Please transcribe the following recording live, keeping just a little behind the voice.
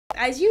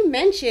as you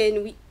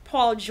mentioned,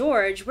 Paul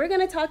George, we're going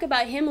to talk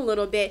about him a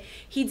little bit.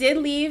 He did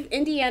leave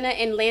Indiana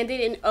and landed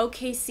in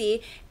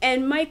OKC.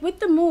 And Mike, with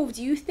the move,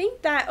 do you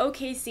think that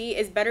OKC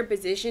is better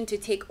positioned to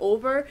take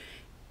over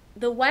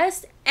the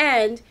West?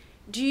 And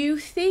do you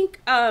think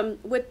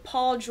with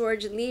Paul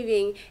George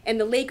leaving and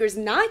the Lakers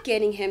not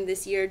getting him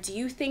this year, do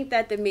you think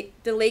that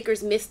the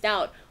Lakers missed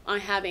out on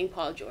having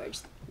Paul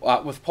George?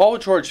 With Paul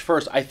George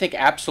first, I think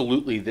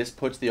absolutely this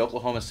puts the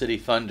Oklahoma City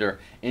Thunder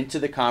into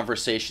the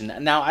conversation.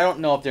 Now, I don't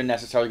know if they're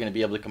necessarily going to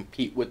be able to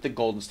compete with the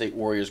Golden State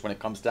Warriors when it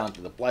comes down to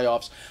the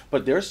playoffs,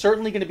 but they're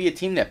certainly going to be a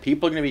team that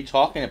people are going to be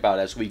talking about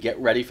as we get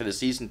ready for the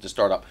season to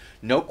start up.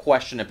 No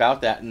question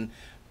about that. And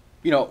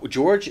you know,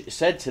 George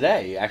said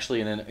today,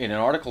 actually in an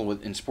article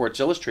in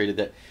Sports Illustrated,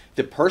 that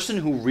the person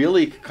who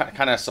really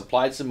kind of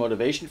supplied some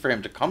motivation for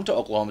him to come to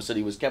Oklahoma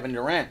City was Kevin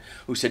Durant,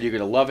 who said, you're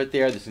going to love it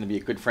there, this is going to be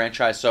a good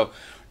franchise. So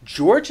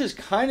George has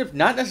kind of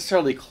not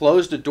necessarily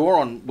closed the door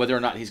on whether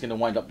or not he's going to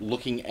wind up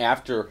looking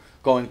after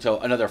going to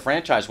another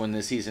franchise when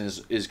this season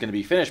is going to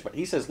be finished. But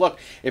he says, look,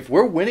 if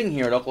we're winning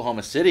here at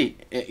Oklahoma City,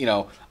 you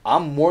know,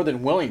 I'm more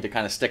than willing to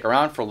kind of stick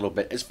around for a little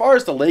bit. As far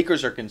as the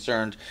Lakers are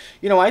concerned,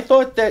 you know, I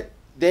thought that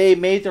they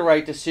made the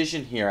right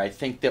decision here. I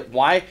think that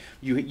why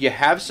you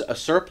have a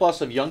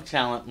surplus of young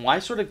talent, why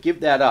sort of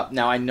give that up?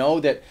 Now, I know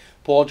that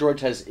Paul George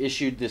has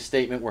issued this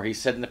statement where he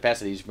said in the past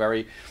that he's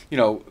very, you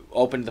know,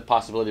 open to the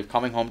possibility of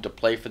coming home to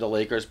play for the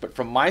Lakers. But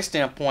from my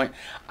standpoint,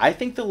 I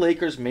think the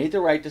Lakers made the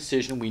right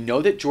decision. We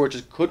know that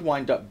George could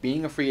wind up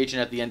being a free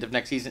agent at the end of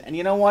next season. And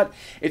you know what?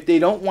 If they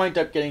don't wind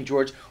up getting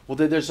George, well,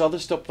 there's other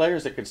still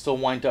players that could still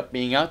wind up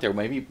being out there.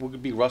 Maybe it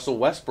could be Russell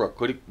Westbrook.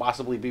 Could it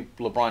possibly be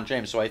LeBron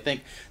James? So I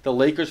think the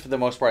Lakers, for the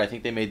most part, I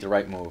think they made the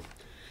right move.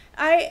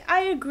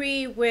 I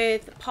agree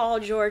with Paul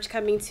George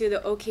coming to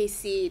the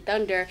OKC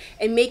Thunder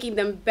and making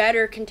them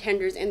better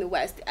contenders in the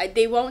West.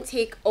 They won't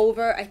take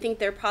over. I think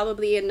they're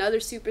probably another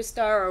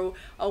superstar or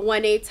a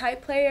 1A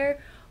type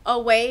player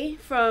away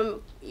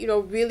from, you know,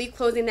 really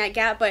closing that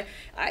gap. But,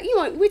 you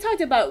know, we talked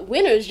about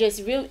winners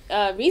just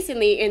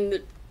recently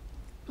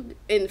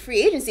in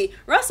free agency.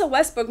 Russell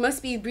Westbrook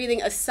must be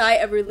breathing a sigh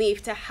of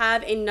relief to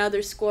have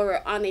another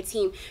scorer on the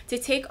team to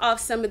take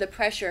off some of the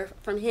pressure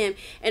from him.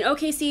 And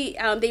OKC,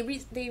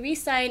 they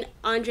re-signed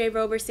Andre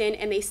Roberson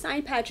and they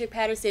signed Patrick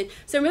Patterson.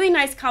 Some really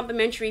nice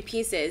complimentary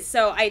pieces.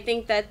 So I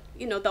think that,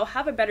 you know, they'll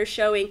have a better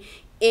showing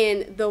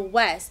in the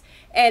West.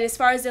 And as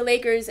far as the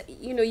Lakers,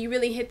 you know, you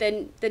really hit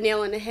the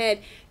nail on the head.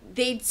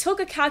 They took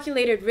a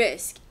calculated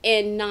risk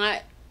in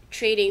not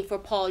trading for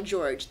Paul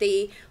George.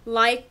 They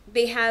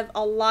have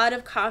a lot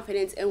of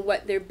confidence in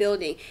what they're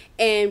building,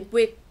 and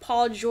with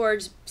Paul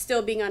George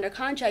still being under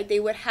contract, they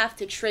would have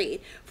to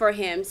trade for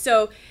him.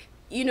 So,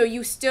 you know,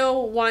 you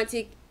still want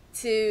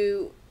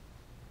to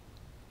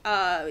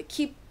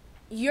keep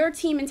your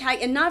team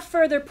intact and not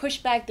further push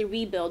back the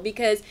rebuild,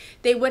 because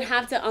they would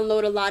have to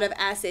unload a lot of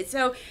assets.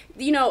 So,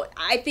 you know,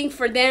 I think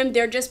for them,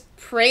 they're just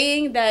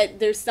praying that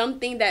there's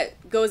something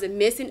that goes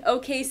amiss in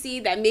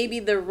OKC, that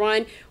maybe the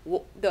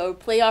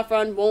playoff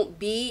run won't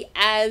be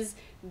as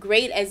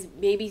great as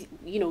maybe,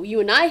 you know, you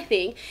and I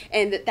think,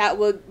 and that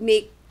would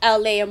make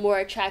LA a more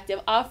attractive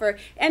offer.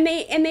 And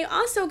they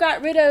also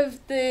got rid of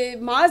the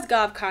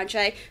Mozgov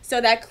contract, so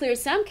that cleared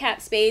some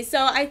cap space.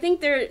 So I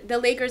think the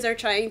Lakers are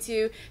trying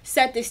to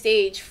set the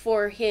stage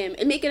for him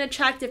and make an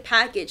attractive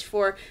package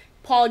for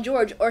Paul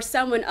George or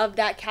someone of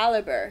that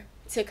caliber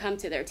to come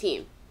to their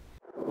team.